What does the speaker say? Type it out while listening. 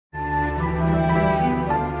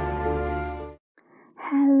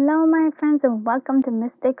my friends, and welcome to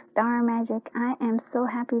Mystic Star Magic. I am so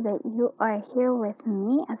happy that you are here with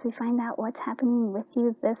me as we find out what's happening with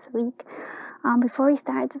you this week. Before we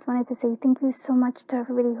start, I just wanted to say thank you so much to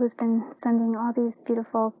everybody who's been sending all these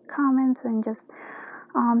beautiful comments, and just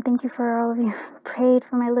thank you for all of you who prayed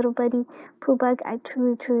for my little buddy Pooh Bug. I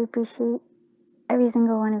truly appreciate every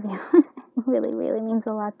single one of you. It really means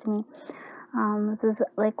a lot to me. This is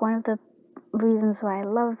like one of the reasons why I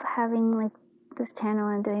love having like this channel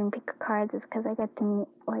and doing pick cards, is because I get to meet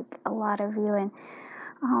like a lot of you, and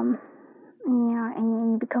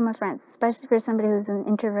and you become my friends, especially for somebody who's an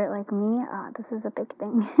introvert like me. This is a big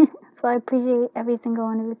thing. So I appreciate every single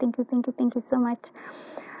one of you. Thank you so much.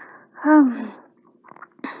 I'll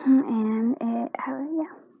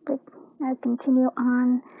continue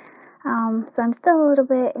on. So I'm still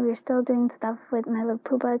we're still doing stuff with my little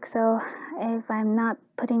Pooh Bug, so if I'm not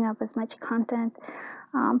putting up as much content,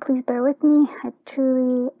 please bear with me. I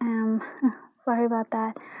truly am sorry about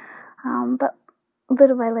that. But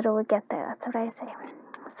little by little we'll get there. That's what I say.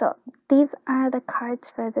 So these are the cards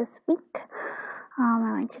for this week. I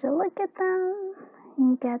want you to look at them.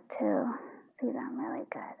 You get to see them really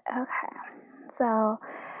good. Okay. So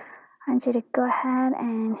I want you to go ahead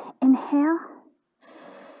and inhale.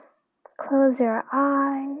 Close your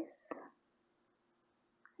eyes.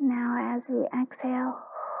 Now as we exhale,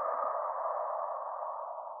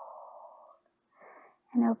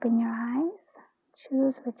 and open your eyes.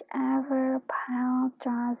 Choose whichever pile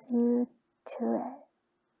draws you to it.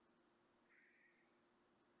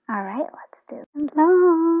 Alright, let's do it.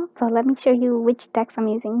 Hello! So let me show you which decks I'm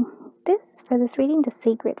using. For this reading, The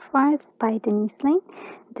Sacred Forest by Denise Lane.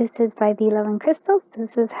 This is by V-Love and Crystals.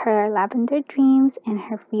 This is her Lavender Dreams and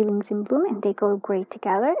her Feelings in Bloom, and they go great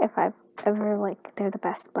together. If I've ever, they're the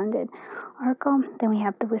best blended oracle. Then we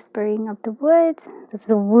have The Whispering of the Woods. This is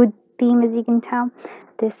a wood theme, as you can tell.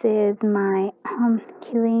 This is my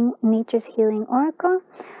Nature's Healing Oracle.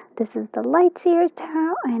 This is the Light Seer's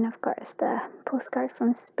Tarot, and of course the Postcard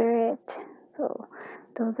from Spirit. So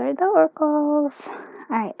those are the oracles.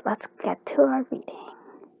 Alright, let's get to our reading.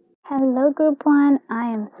 Hello group 1, I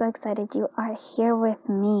am so excited you are here with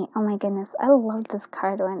me. Oh my goodness, I love this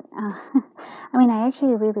card one. I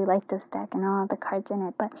actually really like this deck and all the cards in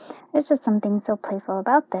it, but there's just something so playful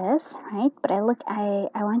about this, right? But I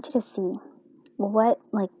want you to see what,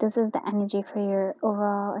 this is the energy for your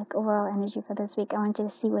overall energy for this week. I want you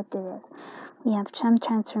to see what this is. We have some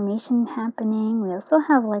transformation happening. We also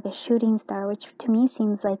have a shooting star, which to me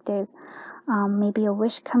seems like there's maybe a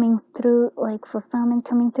wish coming through, fulfillment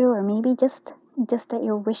coming through, or maybe just that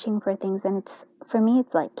you're wishing for things, and for me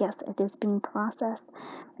it's yes, it is being processed.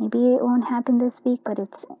 Maybe it won't happen this week, but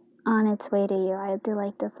it's on its way to you. I do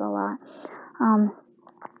like this a lot.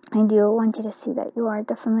 I do want you to see that you are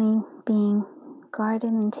definitely being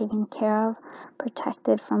guarded and taken care of,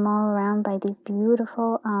 protected from all around by these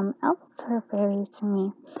beautiful elves or fairies for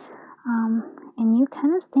me. And you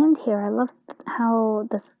kind of stand here. I love how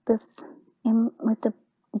this with the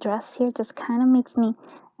dress here just kind of makes me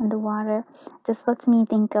in the water, just lets me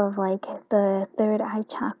think of the third eye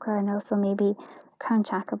chakra, and also maybe crown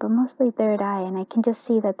chakra, but mostly third eye. And I can just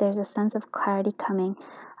see that there's a sense of clarity coming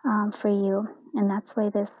for you, and that's why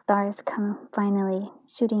this star is finally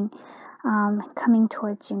shooting, coming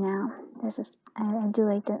towards you now. There's this, I do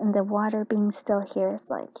like the water being still here. It's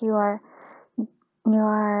you are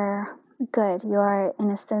good. You are in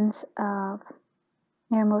a sense of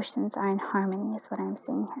your emotions are in harmony, is what I'm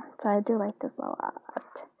seeing here. So I do like this a lot.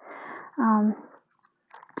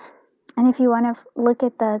 And if you want to look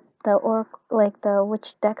at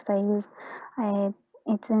which decks I use,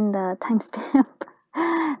 it's in the timestamp.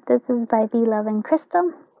 This is by V-Love and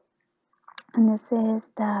Crystal, and this is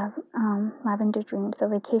the Lavender Dreams, a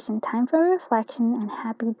vacation time for reflection and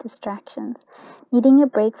happy distractions, needing a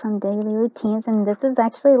break from daily routines. And this is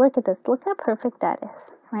actually, look at this, look how perfect that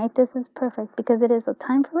is, right? This is perfect because it is a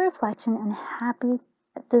time for reflection and happy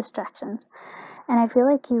distractions. And I feel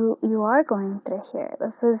like you are going through here.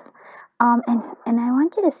 This is and I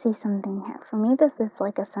want you to see something here. For me, this is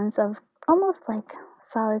a sense of almost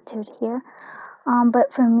solitude here.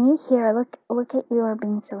 But for me here, look at you are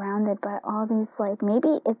being surrounded by all these,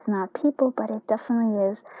 maybe it's not people, but it definitely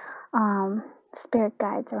is spirit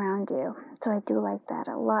guides around you. So I do like that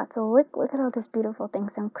a lot. So look at all these beautiful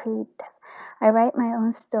things. I'm creative. I write my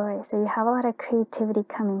own story. So you have a lot of creativity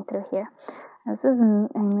coming through here. This is, and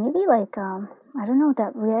maybe I don't know,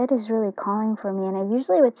 that red is really calling for me. And I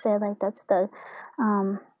usually would say that's the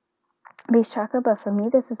base chakra, but for me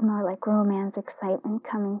this is more romance, excitement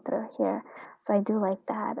coming through here. So I do like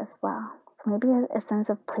that as well. So maybe a sense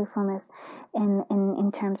of playfulness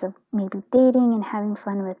in terms of maybe dating and having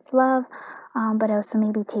fun with love, but also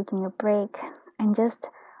maybe taking a break, and just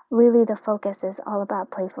really the focus is all about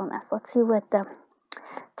playfulness. Let's see what the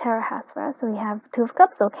tarot has for us. So we have Two of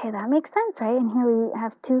Cups. Okay, that makes sense, right? And here we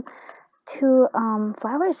have two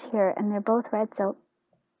flowers here, and they're both red, so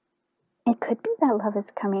it could be that love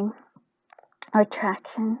is coming, or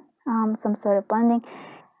attraction, some sort of bonding.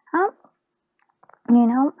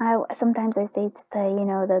 Sometimes I say it's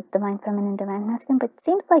the divine feminine, divine masculine, but it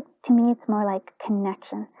seems like to me it's more like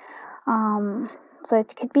connection. So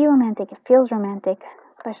it could be romantic. It feels romantic,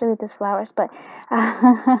 especially with these flowers. But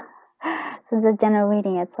since the general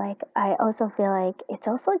reading, it's like I also feel like it's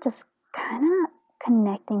also just kind of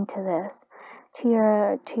connecting to this, to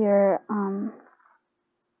your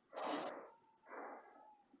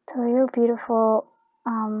beautiful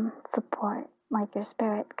support, like your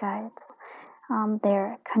spirit guides.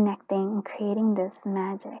 They're connecting and creating this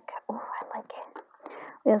magic. Oh, I like it.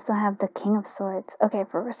 We also have the King of Swords. Okay,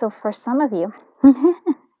 so for some of you,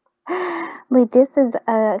 wait, this is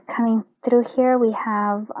coming through here. We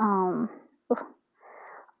have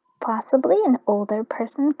possibly an older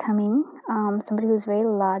person coming, somebody who's very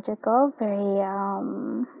logical, very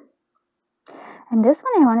and this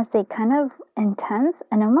one I want to say kind of intense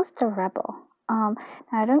and almost a rebel. Now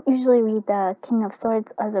I don't usually read the King of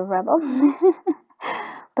Swords as a rebel,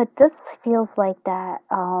 but this feels like that,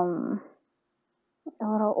 a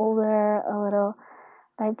little older,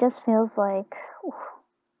 but it just feels like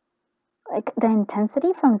the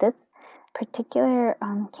intensity from this particular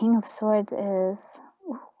King of Swords is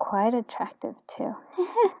quite attractive too.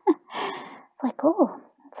 It's like, oh,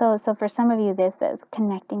 so for some of you, this is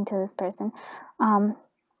connecting to this person,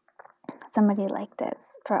 somebody like this.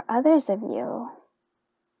 For others of you,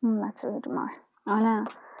 let's read more. Oh no,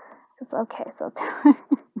 it's okay. So Tower.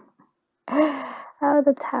 Oh,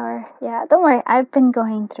 the Tower. Yeah, don't worry. I've been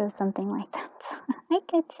going through something like that. So I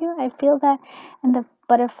get you. I feel that. And the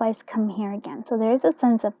butterflies come here again. So there is a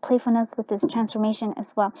sense of playfulness with this transformation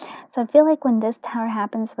as well. So I feel like when this Tower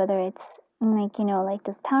happens, whether it's like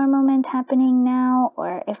this Tower moment happening now,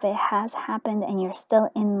 or if it has happened and you're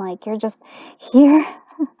still in, you're just here.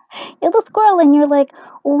 You're the squirrel and you're like,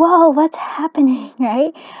 whoa, what's happening,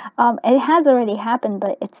 right? It has already happened,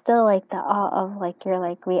 but it's still like the awe of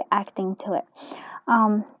you're reacting to it.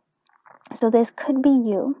 So this could be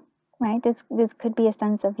you, right? This could be a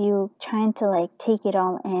sense of you trying to take it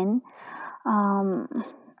all in.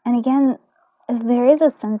 And again, there is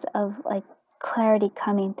a sense of clarity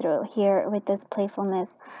coming through here with this playfulness.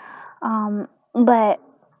 But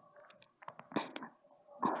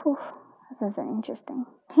this is interesting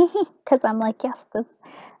because I'm like, yes, this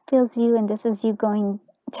feels you, and this is you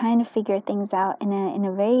trying to figure things out in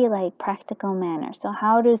a very practical manner. So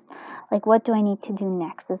how does what do I need to do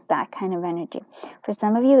next? Is that kind of energy. For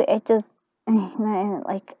some of you, it just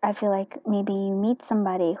I feel like maybe you meet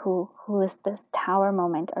somebody who is this Tower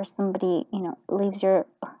moment, or somebody leaves your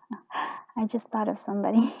I just thought of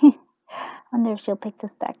somebody. Wonder if she'll pick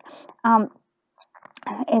this deck.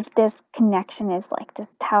 If this connection is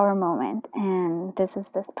this Tower moment, and this is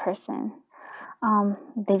this person,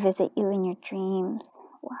 they visit you in your dreams.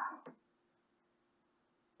 Wow.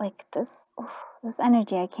 This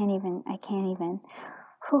energy, I can't even,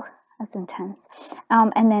 whew, that's intense.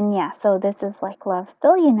 And then, yeah, so this is love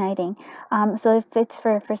still uniting. So if it's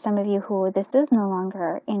for some of you who this is no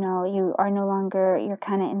longer, you are no longer, you're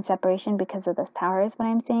kind of in separation because of this Tower is what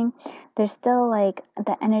I'm saying. There's still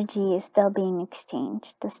the energy is still being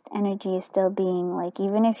exchanged. This energy is still being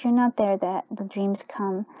even if you're not there, that the dreams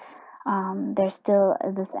come. There's still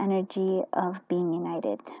this energy of being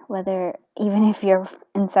united, even if you're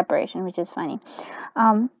in separation, which is funny.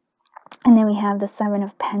 And then we have the Seven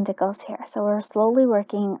of Pentacles here. So we're slowly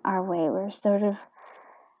working our way. We're sort of,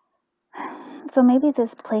 so maybe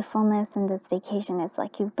this playfulness and this vacation is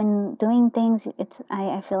you've been doing things.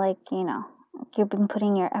 I feel like, you've been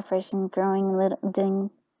putting your efforts in growing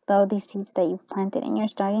doing all these seeds that you've planted, and you're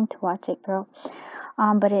starting to watch it grow.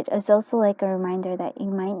 But it is also a reminder that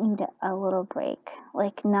you might need a little break.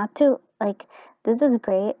 Not to, this is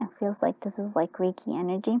great. It feels like this is Reiki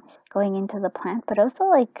energy going into the plant, but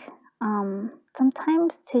also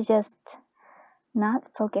sometimes to just not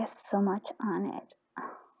focus so much on it.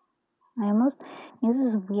 This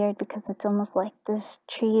is weird because it's almost like this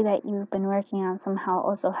tree that you've been working on somehow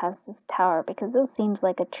also has this Tower, because it seems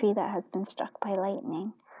like a tree that has been struck by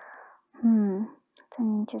lightning. It's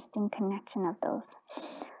an interesting connection of those.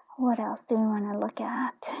 What else do we want to look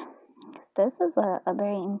at? Because this is a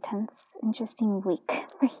very intense, interesting week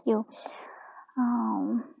for you.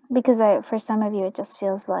 Because for some of you, it just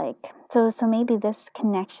feels like, so maybe this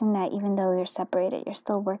connection that even though you're separated, you're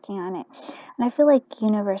still working on it. And I feel like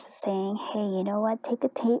universe is saying, hey, you know what, take a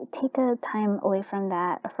time away from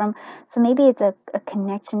that, so maybe it's a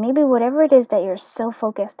connection, maybe whatever it is that you're so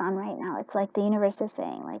focused on right now, it's like the universe is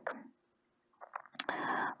saying, like,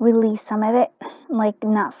 release some of it, like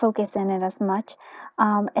not focus in it as much,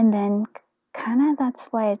 and then kind of, that's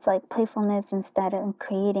why it's like playfulness instead of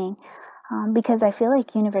creating, because I feel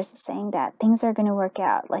like universe is saying that things are going to work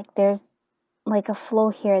out, like there's like a flow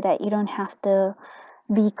here that you don't have to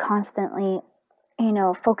be constantly, you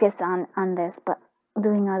know, focused on this, but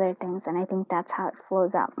doing other things, and I think that's how it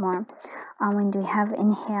flows out more. When we have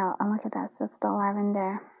inhale, oh look at that, that's the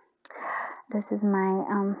lavender. This is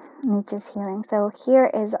my nature's healing. So here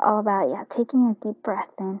is all about, yeah, taking a deep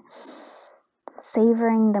breath in,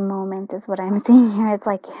 savoring the moment is what I'm seeing here. It's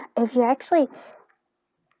like if you actually,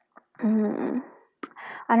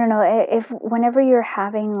 I don't know, if whenever you're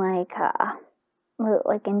having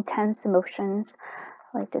like intense emotions,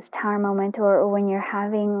 like this tower moment, or when you're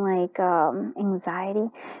having like anxiety,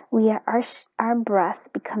 our breath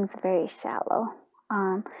becomes very shallow.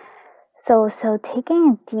 So taking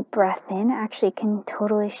a deep breath in actually can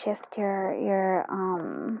totally shift your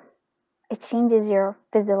it changes your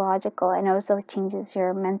physiological, and also changes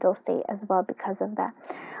your mental state as well because of that.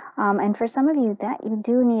 And for some of you, that you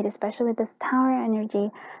do need, especially with this tower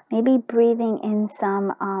energy, maybe breathing in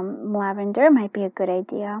some lavender might be a good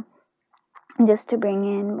idea, just to bring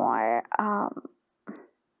in more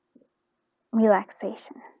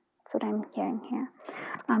relaxation. That's what I'm hearing here.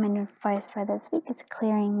 And advice for this week is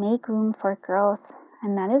clearing, make room for growth.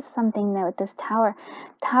 And that is something that with this tower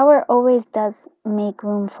always does make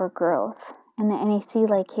room for growth. And I see,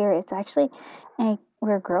 like here, it's actually,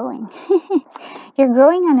 we're growing. You're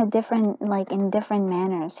growing on a different, like in different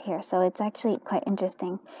manners here. So it's actually quite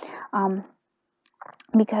interesting.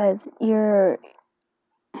 Because you're,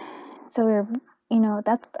 you know,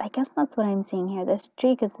 I guess that's what I'm seeing here. This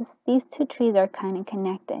tree, because these two trees are kind of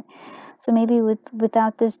connected. So maybe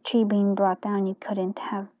without this tree being brought down, you couldn't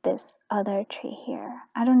have this other tree here.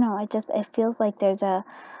 I don't know. It feels like there's a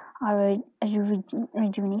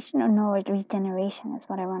rejuvenation, or no, a regeneration is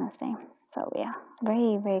what I want to say. So yeah,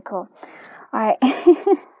 very, very cool. All right.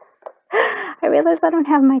 I realized I don't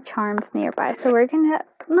have my charms nearby, so we're gonna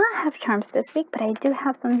not have charms this week, but I do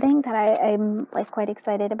have something that I'm like quite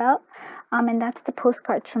excited about, and that's the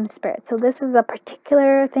postcards from Spirit. So this is a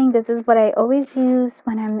particular thing. This is what I always use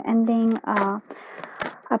when I'm ending a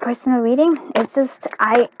personal reading. It's just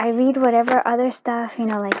I read whatever other stuff, you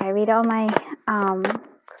know, like I read all my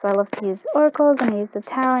because I love to use oracles and I use the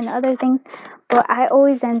tarot and other things, but I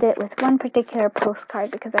always end it with one particular postcard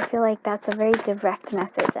because I feel like that's a very direct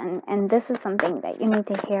message, and this is something that you need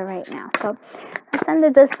to hear right now. So let's end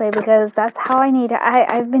it this way because that's how I need it.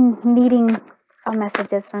 I've been needing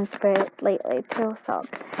messages from Spirit lately too, so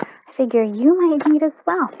I figure you might need as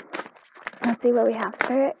well. Let's see what we have.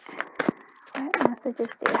 Spirit, what messages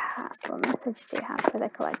do you have? What message do you have for the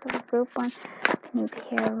collective group one? You need to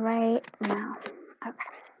hear right now. Okay.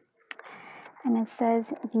 And it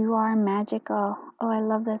says, you are magical. Oh, I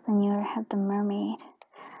love this. And you have the mermaid.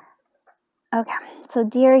 Okay, so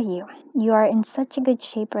dear you are in such a good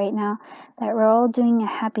shape right now that we're all doing a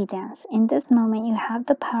happy dance. In this moment, you have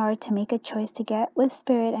the power to make a choice to get with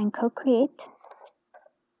Spirit and co-create.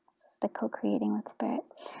 This is the co-creating with Spirit.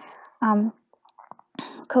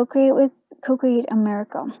 Co-create a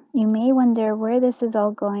miracle. You may wonder where this is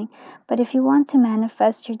all going, but if you want to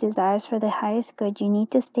manifest your desires for the highest good, you need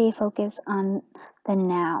to stay focused on the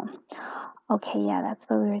now. Okay, yeah, that's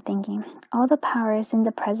what we were thinking. All the power is in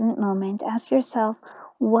the present moment. Ask yourself,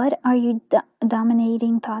 what are you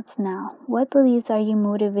dominating thoughts now? What beliefs are you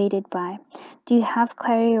motivated by? Do you have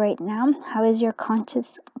clarity right now? How is your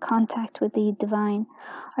conscious contact with the divine?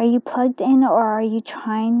 Are you plugged in, or are you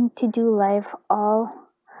trying to do life all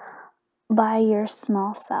by your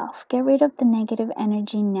small self? Get rid of the negative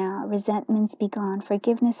energy now. Resentments be gone.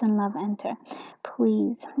 Forgiveness and love enter.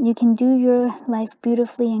 Please, you can do your life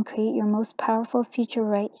beautifully and create your most powerful future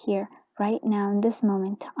right here, right now, in this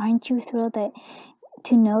moment. Aren't you thrilled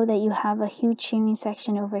to know that you have a huge sharing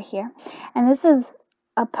section over here? And this is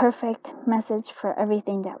a perfect message for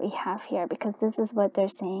everything that we have here, because this is what they're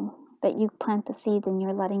saying, that you plant the seeds and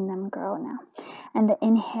you're letting them grow now. And the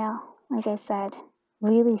inhale, like I said,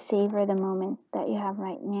 really savor the moment that you have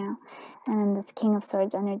right now. And then this King of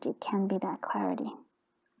Swords energy can be that clarity.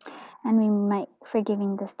 And we might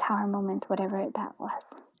forgiving this tower moment, whatever that was.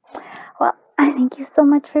 Well, I thank you so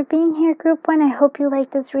much for being here, Group 1. I hope you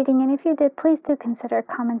liked this reading. And if you did, please do consider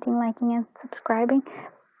commenting, liking, and subscribing.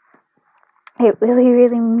 It really,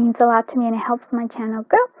 really means a lot to me, and it helps my channel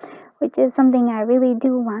grow, which is something I really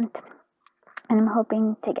do want, and I'm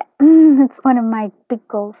hoping to get. It's one of my big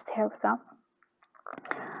goals too. So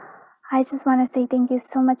I just want to say thank you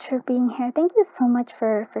so much for being here. Thank you so much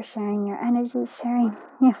for sharing your energy, sharing,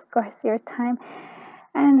 of course, your time,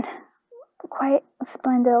 and quite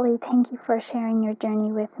splendidly, thank you for sharing your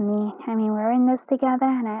journey with me. I mean, we're in this together,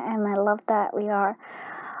 and I love that we are.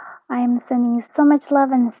 I am sending you so much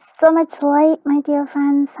love and so much light, my dear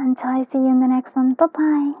friends. Until I see you in the next one.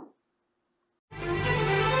 Bye-bye.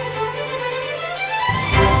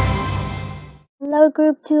 Hello,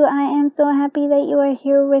 Group 2. I am so happy that you are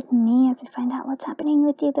here with me as we find out what's happening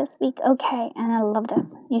with you this week. Okay, and I love this.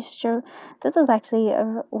 This is actually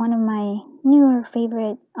one of my newer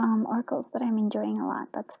favorite oracles that I'm enjoying a lot.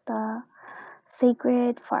 That's the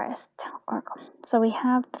Sacred Forest Oracle. So we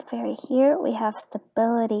have the fairy here, we have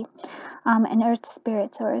stability, and earth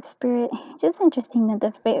spirit. So earth spirit, just interesting that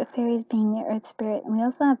the fairies being the earth spirit. And we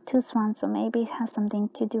also have two swans, so maybe it has something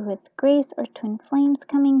to do with grace or twin flames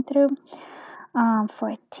coming through.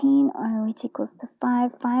 14, which equals to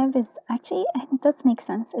 5. 5 is actually, it does make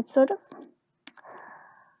sense. It's sort of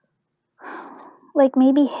like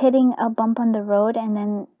maybe hitting a bump on the road and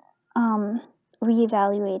then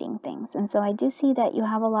reevaluating things. And so I do see that you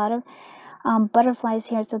have a lot of butterflies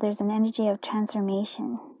here, so there's an energy of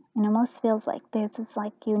transformation. It almost feels like this is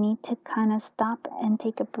like you need to kind of stop and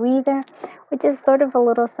take a breather, which is sort of a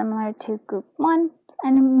little similar to Group 1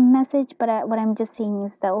 and message, but what I'm just seeing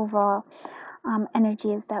is the overall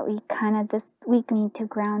energy is that we kind of this week need to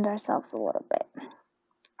ground ourselves a little bit,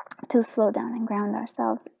 to slow down and ground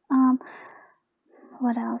ourselves.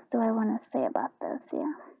 What else do I want to say about this?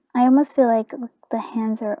 Yeah, I almost feel like the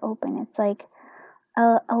hands are open. It's like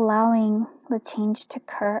allowing the change to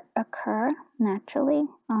occur naturally,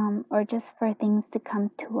 or just for things to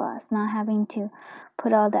come to us, not having to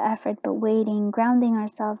put all the effort, but waiting, grounding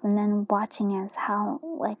ourselves, and then watching as how,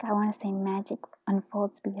 like, I want to say magic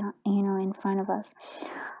unfolds beyond, in front of us.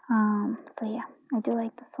 So yeah, I do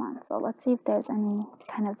like this one. So let's see if there's any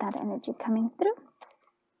kind of that energy coming through.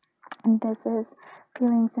 And this is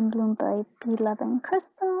Feelings in Bloom by Beloved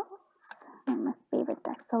Crystal. My favorite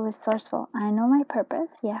deck, so resourceful. I know my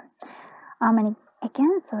purpose, yeah. And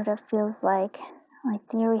again, it sort of feels like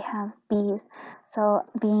here we have bees. So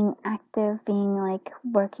being active, being like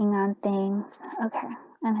working on things. Okay,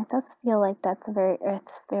 and it does feel like that's a very earth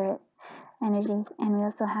spirit energy. And we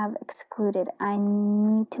also have excluded. I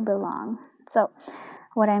need to belong. So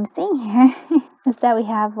what I'm seeing here is that we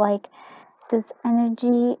have like this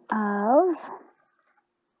energy of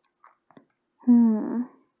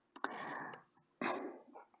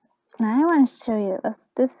Now I want to show you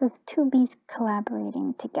this is two bees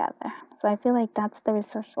collaborating together. So I feel like that's the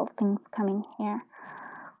resourceful things coming here.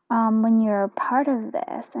 When you're a part of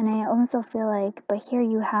this, and I also feel like, but here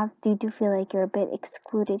you do feel like you're a bit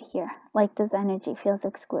excluded here. Like this energy feels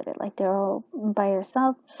excluded, like they're all by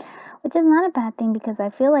yourself, which is not a bad thing, because I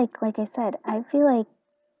feel like I said, I feel like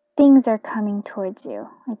things are coming towards you.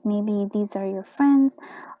 Like maybe these are your friends,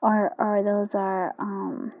 or those are,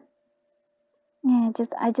 yeah,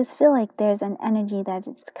 I just feel like there's an energy that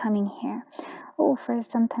is coming here. Oh, for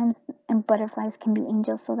sometimes, and butterflies can be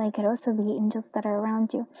angels, so they could also be angels that are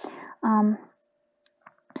around you.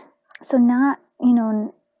 So not,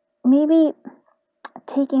 maybe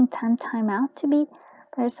taking time out to be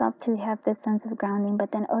by yourself, to have this sense of grounding,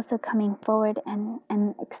 but then also coming forward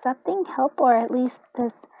and accepting help, or at least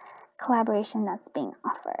this collaboration that's being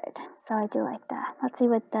offered. So I do like that. Let's see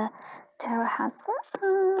what the tarot has for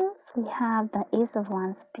us. We have the Ace of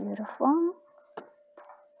Wands, beautiful.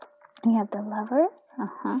 We have the Lovers,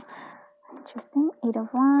 interesting, 8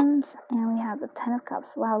 of Wands, and we have the 10 of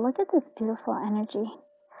Cups. Wow, look at this beautiful energy.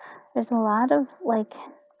 There's a lot of,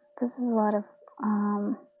 this is a lot of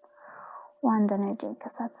wand energy,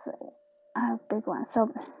 because that's a big one.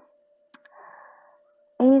 So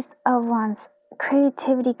Ace of Wands,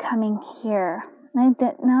 creativity coming here. Now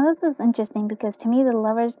this is interesting, because to me the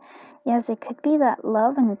Lovers, yes, it could be that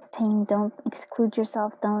love, and it's saying don't exclude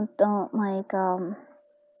yourself, don't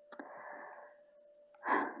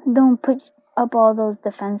put up all those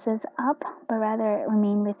defenses up, but rather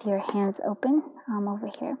remain with your hands open over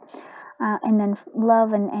here. And then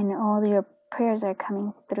love and all your prayers are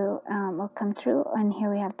coming through, will come true. And here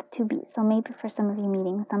we have the 2 bees. So maybe for some of you,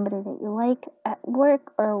 meeting somebody that you like at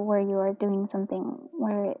work, or where you are doing something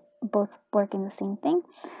where both work in the same thing.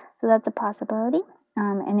 So that's a possibility.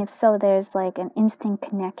 And if so, there's like an instant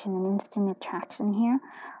connection, an instant attraction here,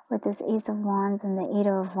 with this Ace of Wands and the 8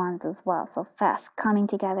 of Wands as well. So fast coming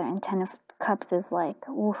together, and 10 of Cups is like,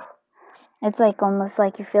 oof, It's like almost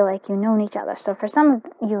like you feel like you've known each other. So for some of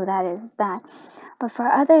you, that is that. But for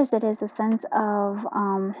others, it is a sense of,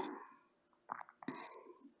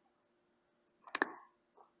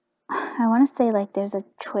 I want to say like there's a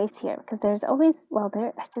choice here, because there's always, well,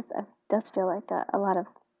 it does feel like a lot of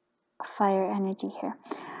fire energy here.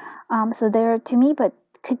 So there, to me, but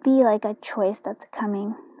could be like a choice that's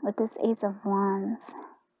coming with this Ace of Wands.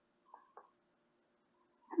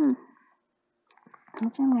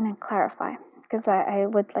 I'm going to clarify, because I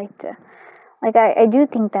would like to, like, I do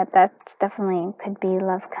think that that's definitely could be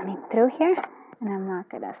love coming through here, and I'm not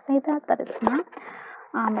going to say that it's not.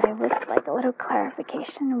 But I would like a little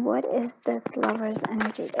clarification. What is this lover's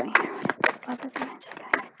energy doing here? What is this lover's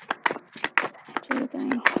energy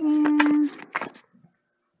doing here?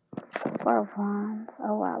 Four of Wands.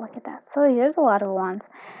 Oh wow, look at that. So there's a lot of wands.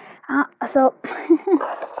 So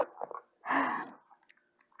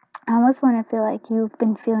I almost want to feel like you've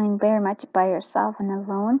been feeling very much by yourself and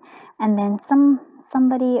alone, and then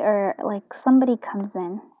somebody comes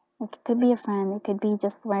in. Like, it could be a friend, it could be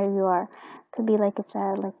just where you are, it could be, like I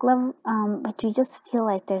said, like love, but you just feel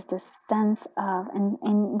like there's this sense of,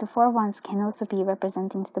 and the Four of Wands can also be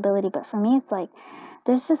representing stability, but for me it's like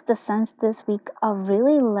there's just a sense this week of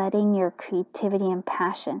really letting your creativity and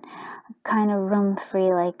passion kind of roam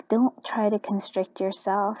free. Like, don't try to constrict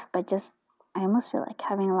yourself, but just, I almost feel like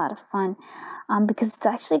having a lot of fun, because it's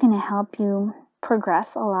actually going to help you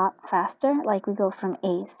progress a lot faster. Like, we go from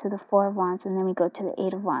Ace to the Four of Wands, and then we go to the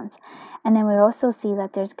Eight of Wands, and then we also see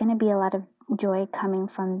that there's going to be a lot of joy coming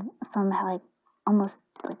from like almost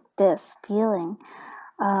like this feeling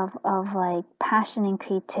of like passion and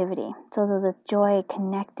creativity. So the joy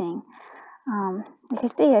connecting, like I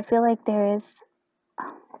say, I feel like there is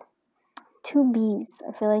two bees.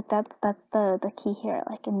 I feel like that's the key here.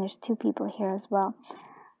 Like, and there's two people here as well.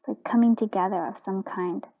 It's like coming together of some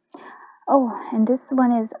kind. Oh, and this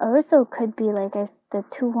one is also could be like the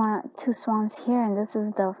two swans here, and this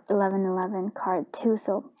is the 1111 card too.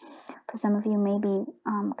 So for some of you, maybe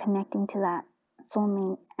connecting to that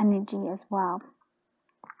soulmate energy as well.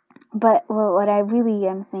 But what I really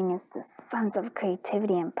am seeing is the sense of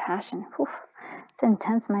creativity and passion. Whew, it's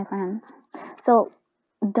intense, my friends. So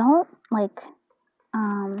don't like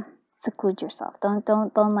seclude yourself.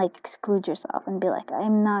 Don't like exclude yourself and be like,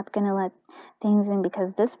 I'm not gonna let things in,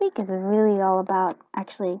 because this week is really all about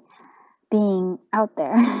actually being out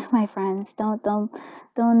there. My friends, don't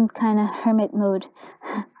kind of hermit mode.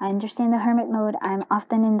 I understand the hermit mode. I'm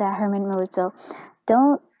often in that hermit mode, so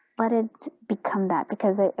don't let it become that,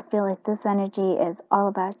 because I feel like this energy is all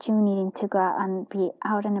about you needing to go out and be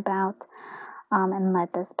out and about, and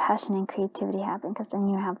let this passion and creativity happen, because then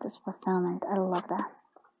you have this fulfillment. I love that.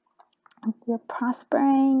 You're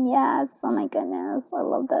prospering. Yes. Oh my goodness. I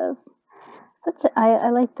love this.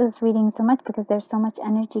 I like this reading so much, because there's so much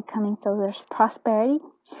energy coming. So there's prosperity.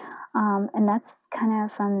 And that's kind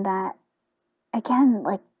of from that, again,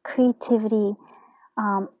 like creativity.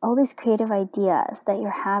 All these creative ideas that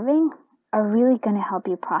you're having are really going to help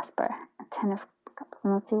you prosper. A 10 of Cups.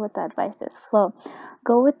 And let's see what the advice is. Flow.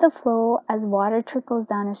 Go with the flow as water trickles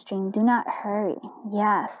down a stream. Do not hurry.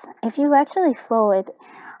 Yes. If you actually flow, it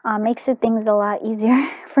makes things a lot easier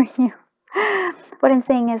for you. What I'm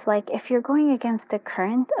saying is, like, if you're going against the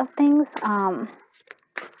current of things,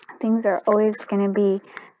 things are always going to be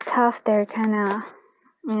tough. They're kind of,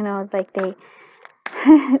 like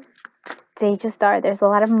they just are. There's a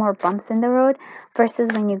lot of more bumps in the road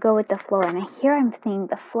versus when you go with the flow. And here I'm seeing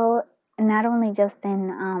the flow not only just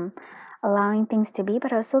in allowing things to be,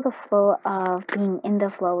 but also the flow of being in the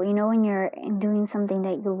flow. When you're doing something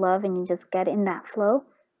that you love and you just get in that flow,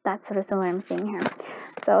 that's sort of what I'm seeing here.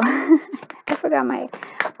 So I forgot my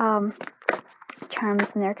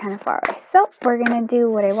charms, and they're kind of far away. So we're going to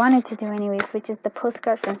do what I wanted to do anyways, which is the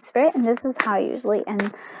postcard from Spirit. And this is how I usually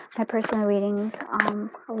end my personal readings. I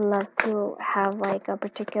love to have like a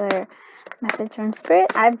particular message from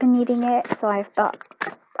Spirit. I've been needing it, so I've thought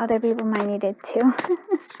other people might need it too.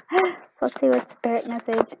 So let's see what Spirit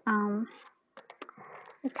message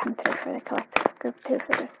will come through for the collective group too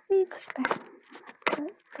for this week.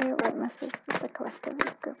 Spirit, what message does the collective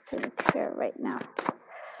group need to hear right now?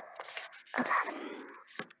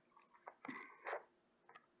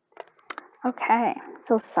 Okay,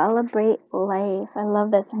 so celebrate life. I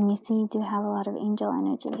love this. And you see, you do have a lot of angel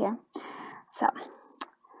energy here. So,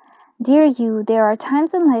 dear you, there are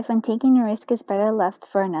times in life when taking a risk is better left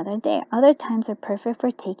for another day. Other times are perfect for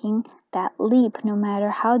taking that leap, no matter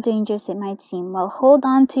how dangerous it might seem. Well, hold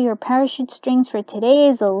on to your parachute strings, for today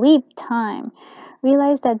is a leap time.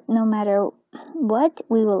 Realize that no matter what,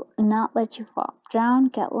 we will not let you fall. drown,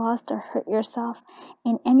 get lost, or hurt yourself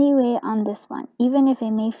in any way on this one. Even if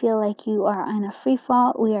it may feel like you are on a free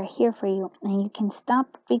fall, we are here for you, and you can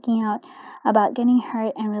stop freaking out about getting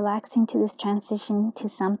hurt and relaxing to this transition to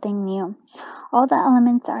something new. All the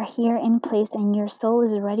elements are here in place, and your soul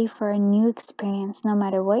is ready for a new experience. No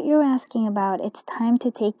matter what you're asking about, it's time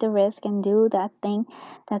to take the risk and do that thing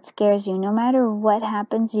that scares you. No matter what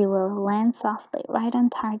happens, you will land softly, right on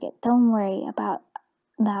target. Don't worry about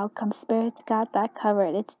the outcome. Spirit's got that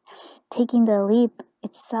covered. It's taking the leap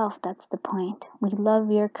itself that's the point. We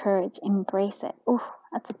love your courage. Embrace it. Ooh,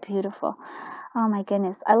 that's beautiful. Oh my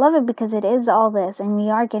goodness. I love it because it is all this, and we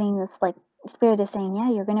are getting this, like, Spirit is saying, yeah,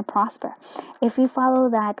 you're going to prosper. If you follow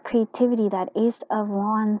that creativity, that Ace of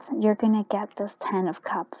Wands, you're going to get this 10 of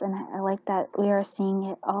Cups. And I like that we are seeing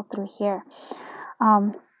it all through here.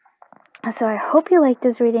 So I hope you like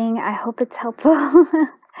this reading. I hope it's helpful.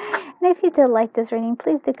 And if you did like this reading,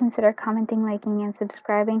 please do consider commenting, liking, and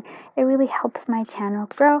subscribing. It really helps my channel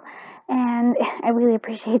grow, and I really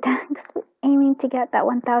appreciate that, because we're aiming to get that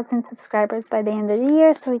 1,000 subscribers by the end of the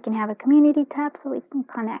year, so we can have a community tab, so we can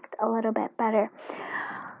connect a little bit better.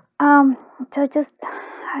 So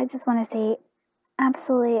I just want to say,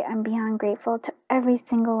 absolutely, I'm beyond grateful to every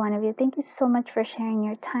single one of you. Thank you so much for sharing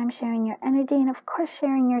your time, sharing your energy, and of course,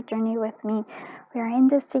 sharing your journey with me. We are in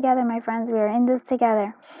this together, my friends. We are in this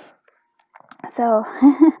together. So,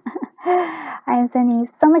 I am sending you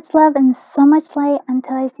so much love and so much light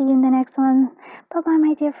until I see you in the next one. Bye-bye,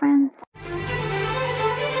 my dear friends.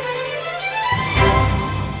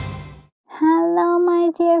 Hello,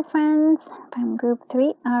 my dear friends from group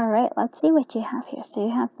 3. All right, let's see what you have here. So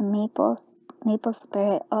you have the maple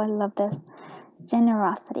spirit. Oh, I love this.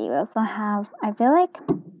 Generosity. We also have, I feel like,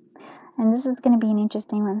 and this is going to be an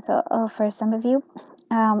interesting one. So, for some of you,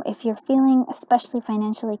 if you're feeling especially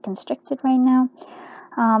financially constricted right now,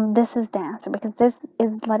 this is the answer, because this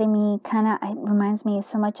is letting me it reminds me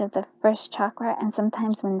so much of the first chakra. And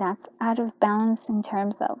sometimes when that's out of balance, in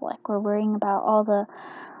terms of, like, we're worrying about all the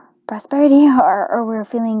prosperity, or we're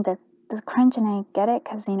feeling the crunch, and I get it,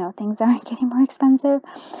 because, you know, things are getting more expensive.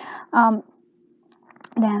 The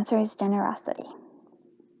answer is generosity.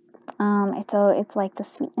 It's like the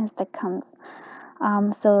sweetness that comes.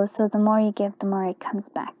 So the more you give, the more it comes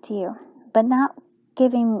back to you. But not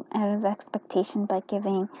giving out of expectation, but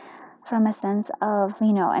giving from a sense of,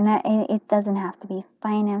 you know, and it doesn't have to be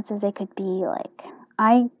finances. It could be like,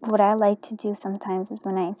 what I like to do sometimes is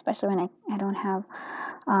especially when I don't have,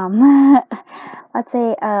 let's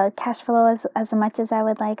say, cash flow as much as I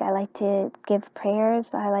would like. I like to give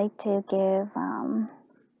prayers. I like to give,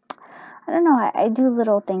 I don't know, I do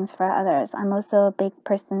little things for others. I'm also a big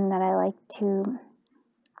person that I like to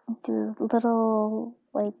do little,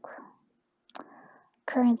 like,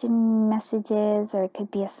 encouraging messages, or it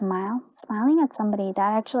could be a smile. Smiling at somebody,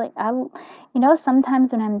 that actually,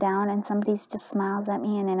 sometimes when I'm down and somebody just smiles at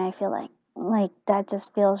me, and then I feel like that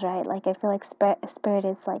just feels right. Like, I feel like spirit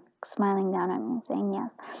is, like, smiling down at me and saying,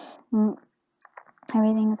 yes,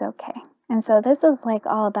 everything is okay. And so this is, like,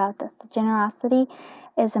 all about this. The generosity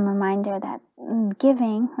is a reminder that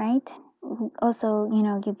giving, right, also, you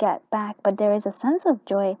know, you get back, but there is a sense of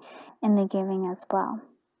joy in the giving as well.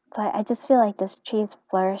 So I just feel like this tree is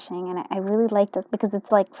flourishing, and I really like this, because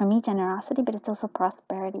it's, like, for me, generosity, but it's also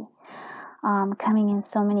prosperity, coming in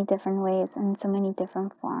so many different ways and so many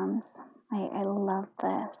different forms. I love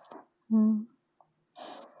this.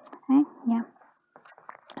 Okay, yeah.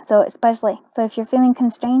 So if you're feeling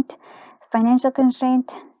constraint, financial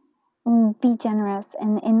constraint, be generous,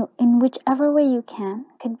 and in whichever way you can.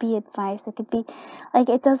 It could be advice. It could be, like,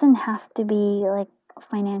 it doesn't have to be, like,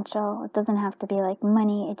 financial. It doesn't have to be, like,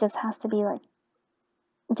 money. It just has to be, like,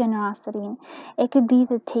 generosity. It could be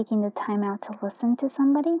taking the time out to listen to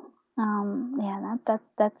somebody. Yeah,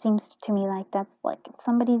 that seems to me like that's, like, if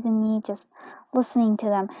somebody's in need, just listening to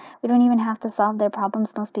them. We don't even have to solve their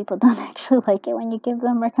problems. Most people don't actually like it when you give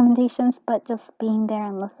them recommendations, but just being there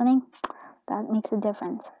and listening, that makes a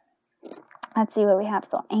difference. Let's see what we have.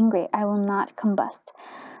 So, angry. I will not combust.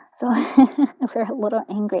 So we're a little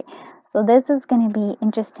angry. So this is going to be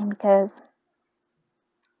interesting, because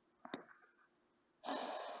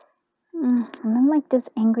and then, like, this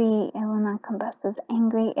angry, I will not combust, this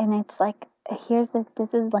angry, and it's like,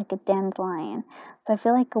 this is like a dandelion. So I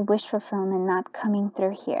feel like a wish fulfillment not coming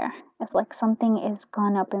through here. It's like something is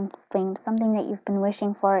gone up in flames, something that you've been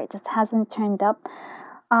wishing for, it just hasn't turned up,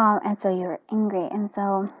 and so you're angry. And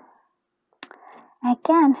so,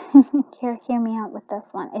 again, hear me out with this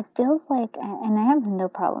one. It feels like, and I have no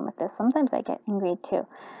problem with this, sometimes I get angry too.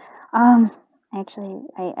 Actually,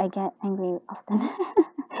 I get angry often.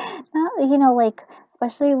 Not, like,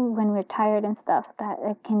 especially when we're tired and stuff, that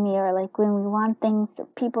it can be, or like when we want things,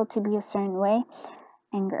 people to be a certain way,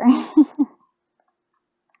 anger.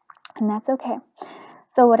 And that's okay.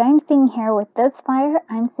 So what I'm seeing here with this fire,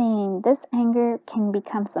 I'm seeing this anger can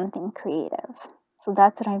become something creative. So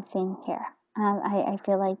that's what I'm seeing here. I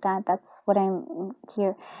feel like that's what I'm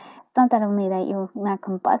here. It's not that only that you'll not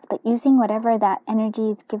combust, but using whatever that energy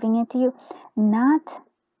is giving it to you, not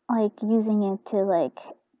like using it to like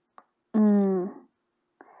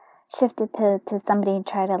shift it to somebody and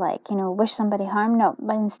try to like, wish somebody harm. No,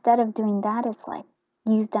 but instead of doing that, it's like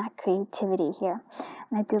use that creativity here.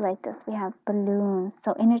 And I do like this. We have balloons.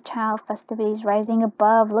 So inner child festivities, rising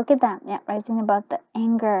above. Look at that. Yeah, rising above the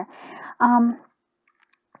anger.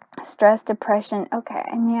 Stress, depression. Okay,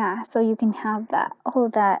 and yeah, so you can have that. Oh,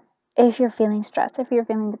 that if you're feeling stressed, if you're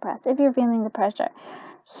feeling depressed, if you're feeling the pressure,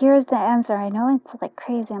 here's the answer. I know it's like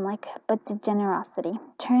crazy. I'm like, but the generosity,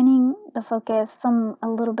 turning the focus a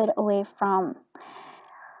little bit away from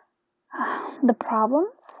the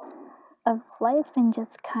problems of life and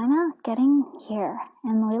just kind of getting here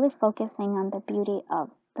and really focusing on the beauty of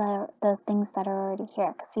the things that are already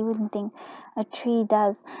here, because you wouldn't think a tree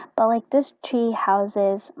does, but like this tree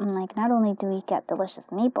houses, like not only do we get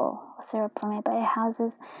delicious maple syrup from it, but it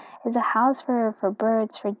is a house for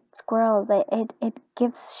birds, for squirrels. It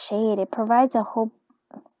gives shade, it provides a whole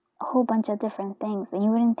bunch of different things, and you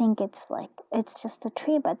wouldn't think it's just a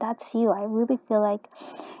tree, but that's you. I really feel like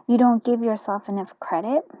you don't give yourself enough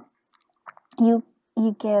credit. You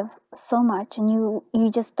give so much, and you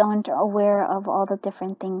just don't aware of all the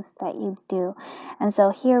different things that you do. And so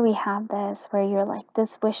here we have this where you're like,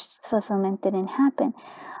 this wish fulfillment didn't happen.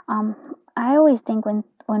 I always think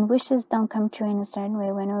when wishes don't come true in a certain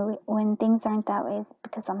way, when things aren't that way, it's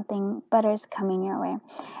because something better is coming your way.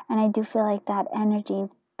 And I do feel like that energy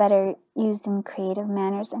is better used in creative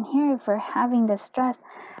manners. And here, if we're having the stress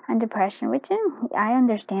and depression, which I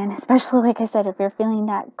understand, especially like I said, if you're feeling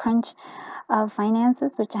that crunch of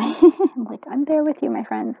finances, which I'm there with you, my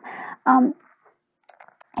friends.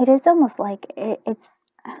 It is almost like it's,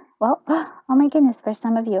 well, oh my goodness, for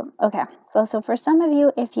some of you. Okay, so for some of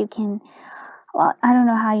you, if you can, well, I don't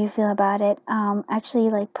know how you feel about it. Actually,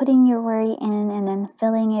 like putting your worry in and then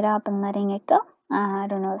filling it up and letting it go. I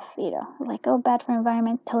don't know if, like, oh, bad for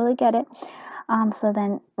environment. Totally get it. So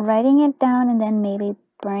then writing it down and then maybe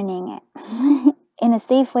burning it in a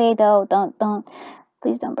safe way, though.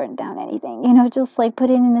 Please don't burn down anything. Just like put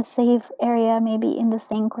it in a safe area, maybe in the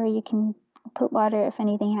sink where you can put water if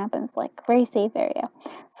anything happens, like very safe area.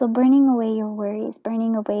 So burning away your worries,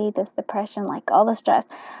 burning away this depression, like all the stress.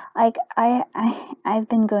 Like I've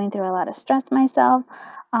been going through a lot of stress myself,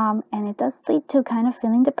 and it does lead to kind of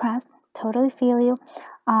feeling depressed. Totally feel you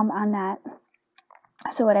on that.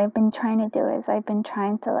 So what I've been trying to do is I've been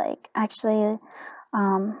trying to like actually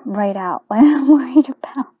write out what I'm worried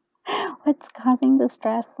about, what's causing the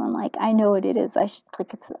stress. And like, I know what it is.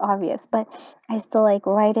 It's obvious, but I still like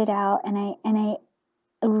write it out, and I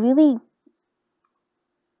really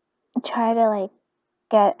try to like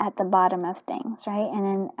get at the bottom of things, right? And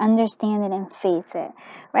then understand it and face it,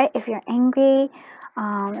 right? If you're angry,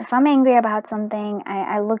 if I'm angry about something,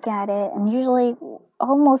 I look at it, and usually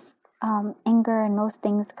almost anger and most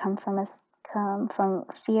things come from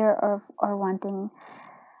fear or wanting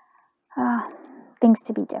things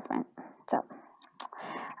to be different. So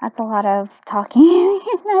that's a lot of talking.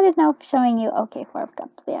 I didn't know if showing you. Okay, 4 of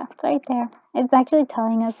Cups. Yeah, it's right there. It's actually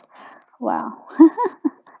telling us, wow.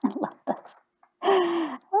 I love this.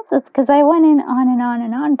 I love this because I went on and on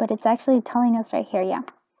and on, but it's actually telling us right here. Yeah.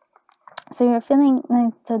 So you're feeling,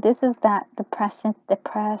 so this is that depressed,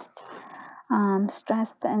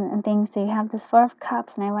 stressed and things. So you have this 4 of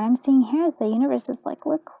Cups, and what I'm seeing here is the universe is like,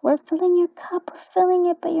 look, we're filling your cup, we're filling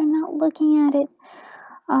it, but you're not looking at it.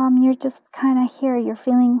 You're just kind of here. You're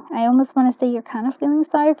feeling, I almost want to say you're kind of feeling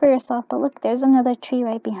sorry for yourself, but look, there's another tree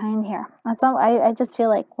right behind here. That's all. I just feel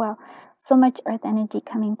like, wow, so much earth energy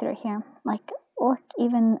coming through here. Like, look,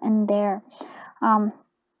 even in there.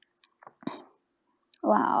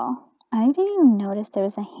 Wow. I didn't even notice there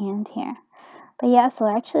was a hand here. But yeah, so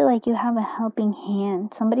actually, like, you have a helping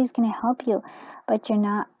hand. Somebody's going to help you, but you're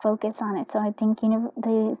not focused on it. So I think,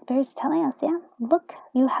 the Spirit's telling us, yeah, look,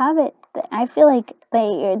 you have it. I feel like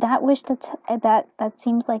that wish that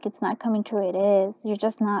seems like it's not coming true. It is. You're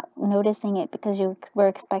just not noticing it because you were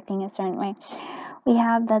expecting a certain way. We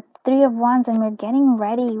have the 3 of Wands, and we're getting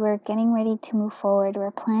ready. We're getting ready to move forward.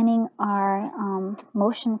 We're planning our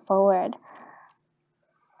motion forward.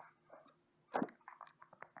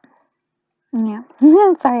 Yeah.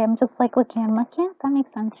 I'm sorry, I'm just like looking. I'm like, yeah, that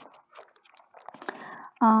makes sense.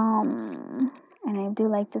 And I do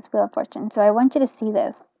like this Wheel of Fortune. So I want you to see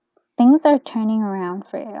this. Things are turning around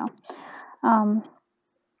for you.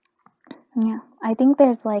 Yeah, I think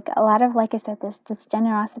there's like a lot of, like I said, there's this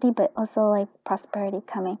generosity, but also like prosperity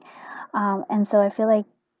coming. And so I feel like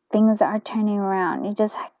things are turning around. You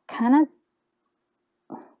just kind of,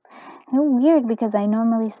 weird, because I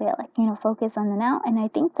normally say like, focus on the now, and I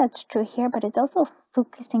think that's true here, but it's also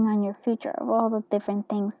focusing on your future of all the different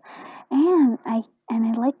things. And I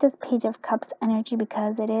like this Page of Cups energy,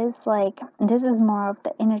 because it is like, this is more of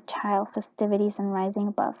the inner child festivities and rising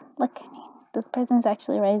above. Look, this person's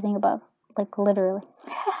actually rising above, like literally.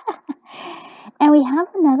 And we have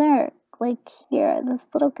another, like here, this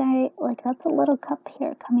little guy, like that's a little cup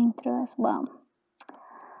here coming through as well.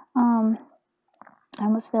 I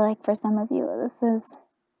almost feel like for some of you, this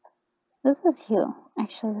is you.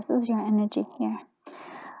 Actually, this is your energy here.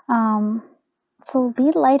 So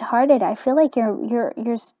be lighthearted. I feel like your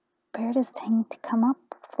spirit is saying to come up,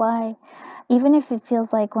 fly. Even if it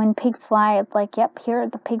feels like when pigs fly, it's like, yep, here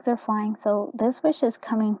the pigs are flying. So this wish is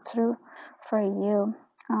coming through for you.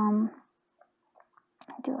 I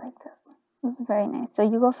do like this. This is very nice. So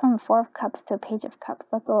you go from 4 of Cups to Page of Cups.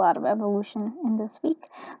 That's a lot of evolution in this week.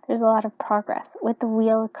 There's a lot of progress with the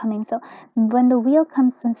Wheel coming. So when the Wheel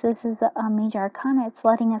comes, since this is a major arcana, it's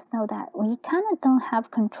letting us know that we kind of don't have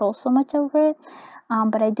control so much over it.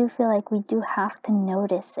 But I do feel like we do have to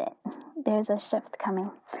notice it. There's a shift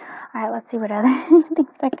coming. All right, let's see what other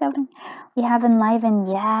things are coming. We have enliven.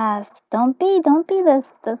 Yes. Don't be this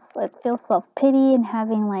it feels self-pity and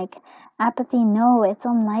having like apathy. No, it's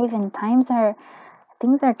enliven. Things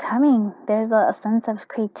are coming. There's a sense of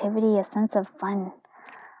creativity, a sense of fun.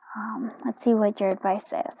 Let's see what your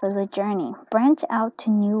advice is. So the journey. Branch out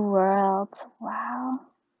to new worlds. Wow.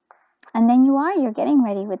 And then you're getting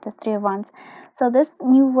ready with this 3 of Wands. So this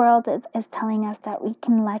new world is telling us that we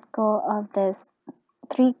can let go of this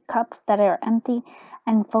 3 cups that are empty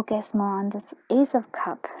and focus more on this Ace of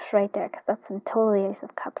Cups right there, because that's totally Ace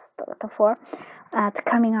of Cups, the 4. It's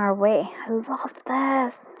coming our way. I love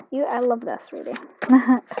this. I love this reading.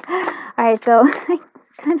 Alright, so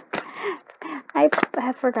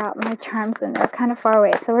I forgot my charms and they're kind of far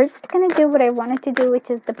away. So we're just going to do what I wanted to do, which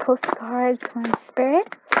is the postcards from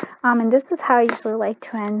Spirit. And this is how I usually like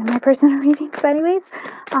to end my personal readings anyways.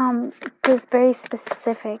 This very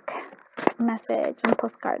specific message and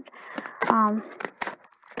postcard.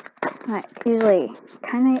 Usually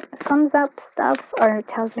kind of sums up stuff or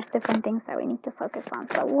tells us different things that we need to focus on.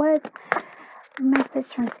 So what message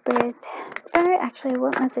from Spirit? Actually,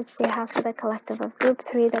 what message do you have for the collective of Group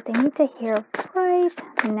 3 that they need to hear right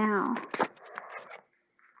now?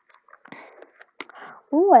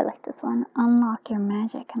 Ooh, I like this one. Unlock your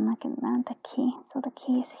magic. And look at that, the key. So the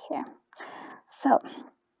key is here. So,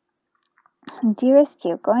 dearest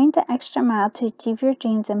you, going the extra mile to achieve your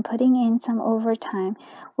dreams and putting in some overtime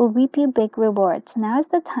will reap you big rewards. Now is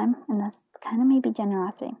the time, and that's kind of maybe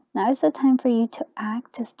generosity. Now is the time for you to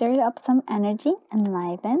act, to stir up some energy,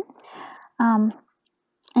 enliven, and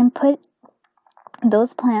put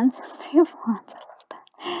those plans, 3 of Wands,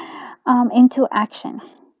 into action.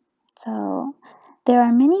 So there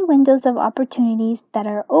are many windows of opportunities that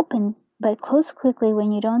are open but close quickly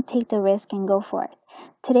when you don't take the risk and go for it.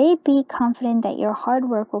 Today, be confident that your hard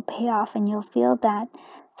work will pay off and you'll feel that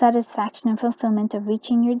satisfaction and fulfillment of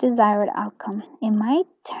reaching your desired outcome. It might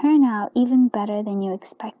turn out even better than you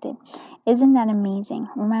expected. Isn't that amazing?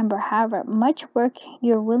 Remember, however much work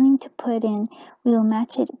you're willing to put in, we will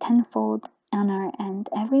match it tenfold on our end.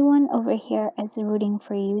 Everyone over here is rooting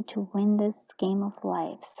for you to win this game of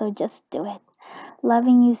life. So just do it.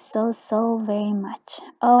 Loving you so, so very much.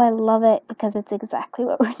 Oh, I love it because it's exactly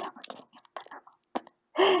what we're talking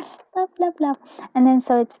about. Love, love, love. And then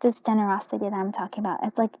so it's this generosity that I'm talking about.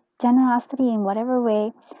 It's like generosity in whatever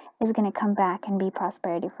way is going to come back and be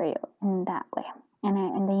prosperity for you in that way.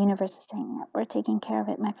 And the universe is saying that we're taking care of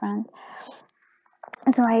it, my friend.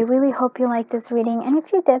 And so I really hope you like this reading. And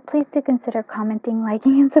if you did, please do consider commenting,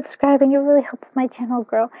 liking, and subscribing. It really helps my channel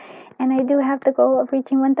grow. And I do have the goal of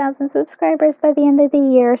reaching 1,000 subscribers by the end of the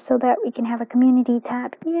year so that we can have a community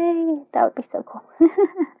tab. Yay! That would be so cool.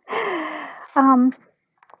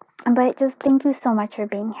 But just thank you so much for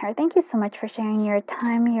being here. Thank you so much for sharing your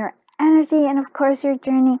time, your energy, and of course your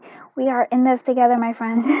journey. We are in this together, my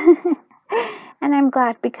friends. And I'm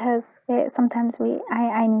glad because sometimes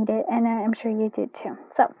I need it, and I'm sure you do too.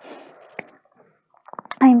 So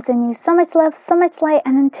I am sending you so much love, so much light,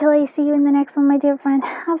 and until I see you in the next one, my dear friend,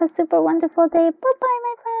 have a super wonderful day. Bye-bye.